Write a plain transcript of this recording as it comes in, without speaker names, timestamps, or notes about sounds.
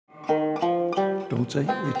Don't say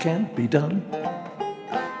it can't be done.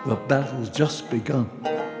 The battle's just begun.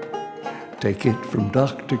 Take it from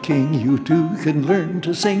Dr. King, you too can learn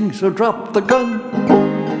to sing, so drop the gun.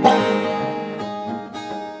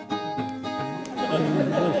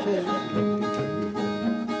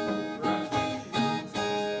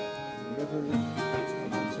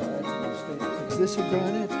 Is this a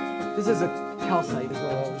granite? This is a calcite.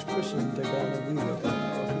 Well, I was christened the granite.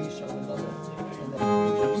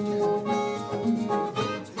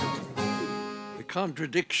 The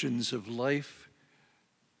contradictions of life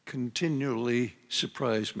continually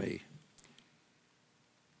surprise me.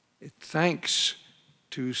 Thanks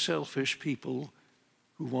to selfish people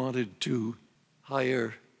who wanted to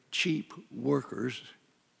hire cheap workers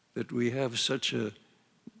that we have such a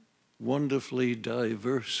wonderfully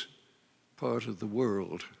diverse part of the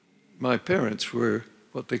world. My parents were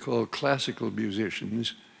what they call classical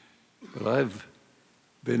musicians, but I've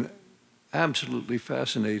been absolutely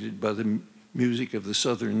fascinated by the music of the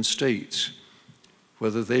southern states,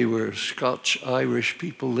 whether they were Scotch-Irish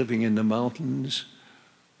people living in the mountains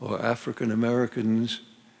or African Americans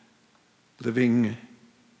living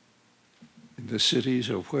in the cities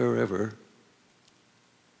or wherever.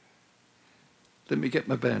 Let me get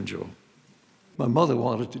my banjo. My mother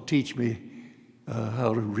wanted to teach me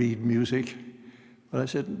how to read music, but I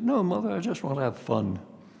said, no, Mother, I just want to have fun.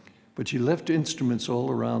 But she left instruments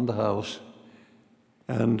all around the house,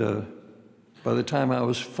 and by the time I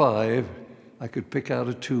was 5, I could pick out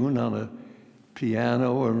a tune on a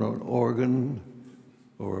piano or an organ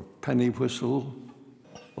or a penny whistle,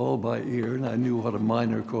 all by ear, and I knew what a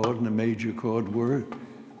minor chord and a major chord were.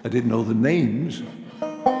 I didn't know the names.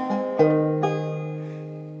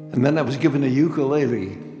 And then I was given a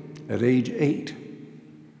ukulele at age 8.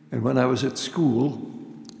 And when I was at school,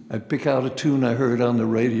 I'd pick out a tune I heard on the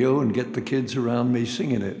radio and get the kids around me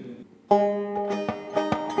singing it.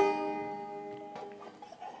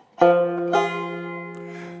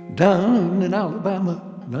 Down in Alabama,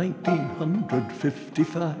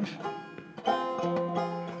 1955.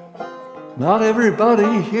 Not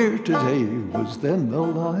everybody here today was then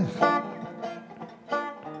alive.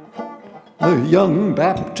 A young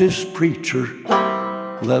Baptist preacher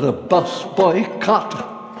led a bus boycott.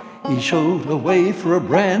 He showed a way for a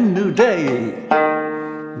brand new day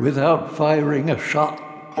without firing a shot.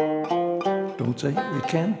 Don't say it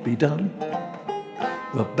can't be done.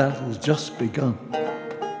 The battle's just begun.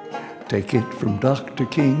 Take it from Dr.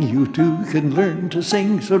 King, you too can learn to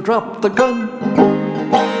sing, so drop the gun.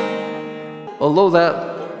 Although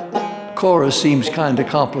that chorus seems kind of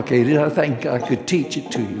complicated, I think I could teach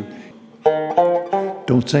it to you.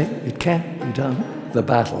 Don't say it can't be done. The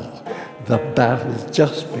battle's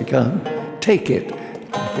just begun. Take it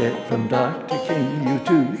from Dr. King, you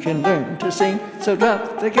too can learn to sing, so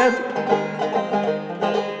drop the gun.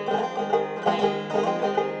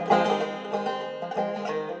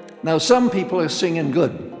 Now, some people are singing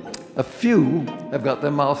good. A few have got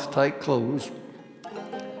their mouth tight closed,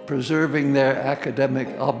 preserving their academic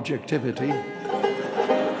objectivity.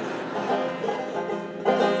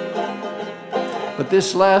 But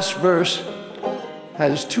this last verse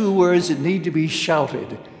has 2 words that need to be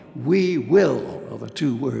shouted. We will are the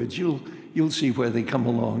 2 words. You'll see where they come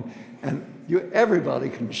along. And everybody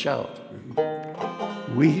can shout.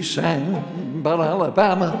 We sang about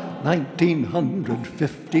Alabama,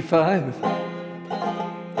 1955.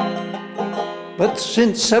 But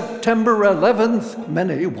since September 11th,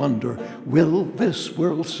 many wonder, will this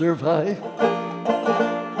world survive?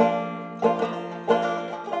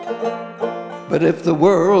 But if the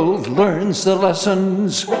world learns the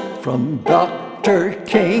lessons from Dr.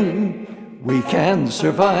 King, we can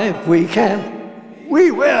survive, we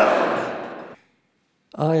will.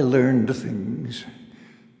 I learned things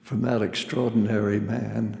from that extraordinary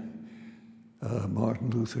man, Martin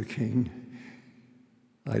Luther King.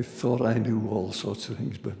 I thought I knew all sorts of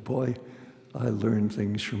things, but boy, I learned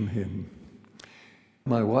things from him.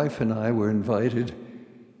 My wife and I were invited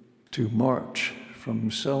to march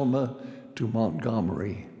from Selma to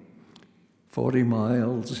Montgomery, 40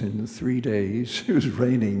 miles in 3 days. It was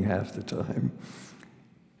raining half the time.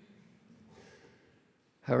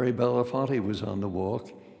 Harry Bellafonte was on the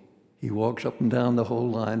walk. He walked up and down the whole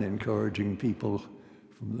line, encouraging people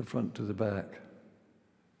from the front to the back.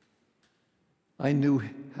 I knew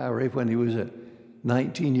Harry when he was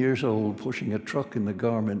 19 years old, pushing a truck in the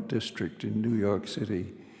garment district in New York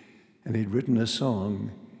City. And he'd written a song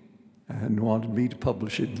and wanted me to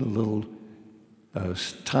publish it in a little,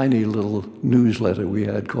 tiny little newsletter we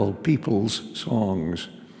had called People's Songs.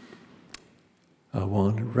 I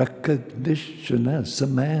want recognition as a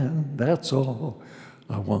man, that's all.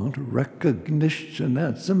 I want recognition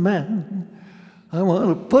as a man. I want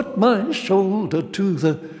to put my shoulder to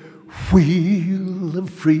the wheel of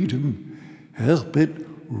freedom, help it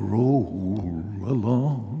roll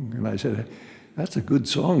along. And I said, that's a good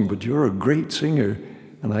song, but you're a great singer.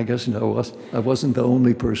 And I guess I wasn't the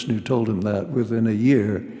only person who told him that. Within a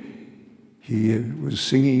year, he was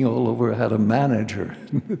singing all over, had a manager.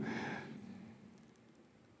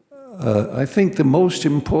 I think the most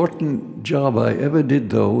important job I ever did,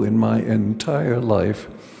 though, in my entire life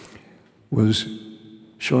was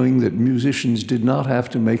showing that musicians did not have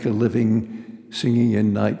to make a living singing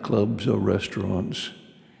in nightclubs or restaurants.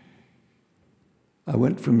 I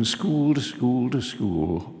went from school to school to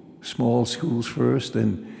school, small schools first,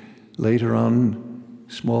 then later on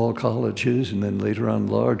small colleges, and then later on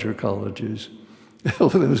larger colleges. There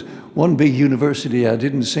was one big university I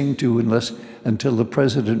didn't sing to until the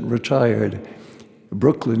president retired,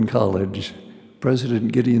 Brooklyn College.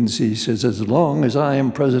 President Gideon C. says, as long as I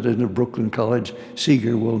am president of Brooklyn College,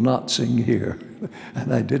 Seeger will not sing here.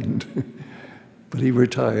 And I didn't. But he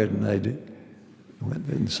retired, and I did. I went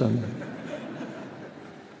and sung.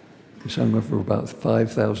 I sung for about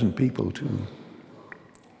 5,000 people, too.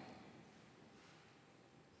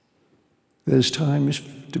 There's times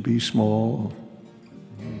to be small.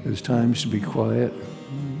 There's times to be quiet,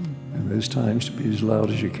 and there's times to be as loud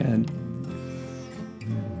as you can.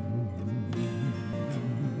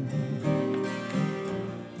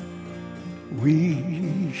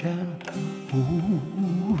 We shall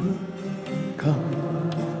overcome.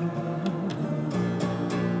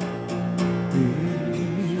 We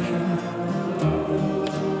shall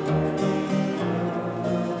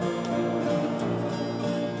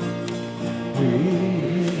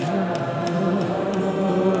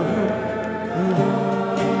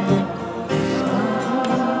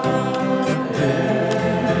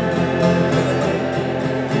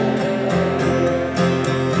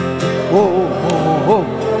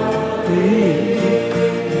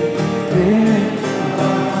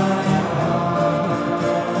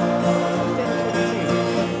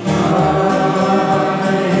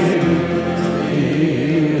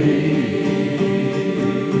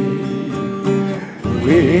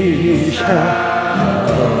we shall